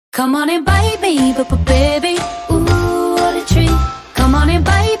Come on and bite me, baby, ooh, what a treat. Come on and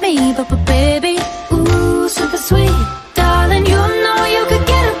bite me, baby, ooh, super sweet. Darling, you know you could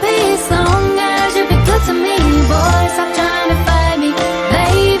get a piece long as you be good to me. Boy, stop trying to fight me,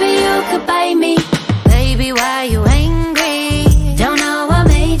 baby, you could bite me. Baby, why you angry? Don't know what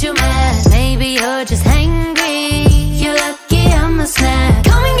made you mad. Maybe you're just hangry. You're lucky I'm a snack.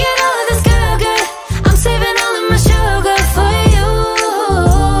 Come and get all of this girl, girl. I'm saving all of my sugar for you.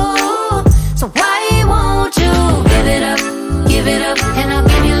 So why won't you give it up, and I'll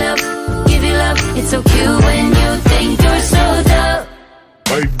give you love, give you love. It's so cute when you think you're so tough.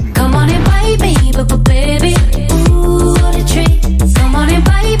 Come on and bite me, baby, ooh, what a treat. Come on and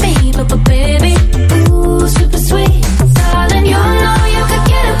bite me, baby, ooh, super sweet. Darling, you know you could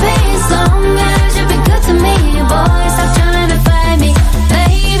get a piece long as you be good to me. Boy, stop trying to fight me,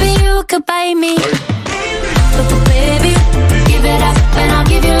 baby, you could bite me. Baby, give it up and I'll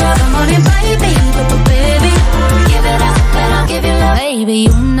give you love. Come on and bite me, baby, give it up and I'll give you love. Baby,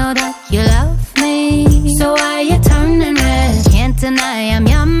 you know that you love me, so why you turning red? Can't deny I'm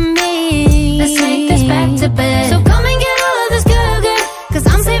yummy. Let's take this back to bed. So come and get all of this girl, girl, 'cause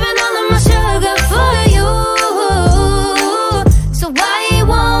I'm saving all of my sugar for you. So why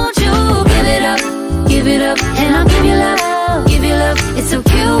won't you give it up, and I'll give you love, give you love. It's so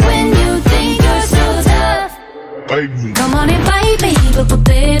cute when you think you're so tough. Come on and bite me,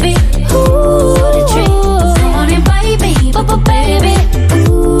 baby, ooh, what a treat. Come on and bite me, baby,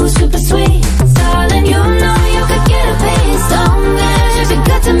 ooh, super sweet. Darling, you know you could get a piece long as you be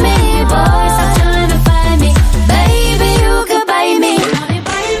good to me. Boy, stop trying to fight me, baby, you could bite me.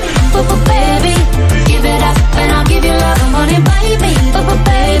 Baby, give it up and I'll give you love. Come on and bite me,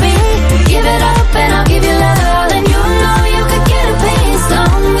 baby, give it up and I'll give you love. And you know you could get a piece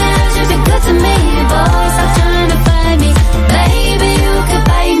long as you be good to me. Boy, stop trying to fight me, baby, you could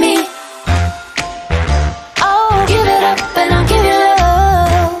bite me. Oh, give it up and I'll give you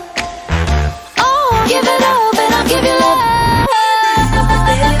love. Oh, give it up and I'll give you love.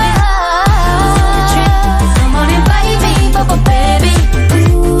 Come on and bite me, baby,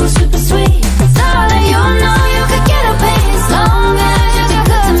 ooh, super sweet. Darling, you know you could get a piece long as you be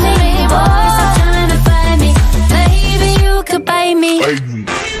good to me. Boy, stop trying to fight me, baby, you could bite me.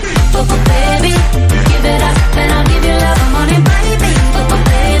 Baby, give it up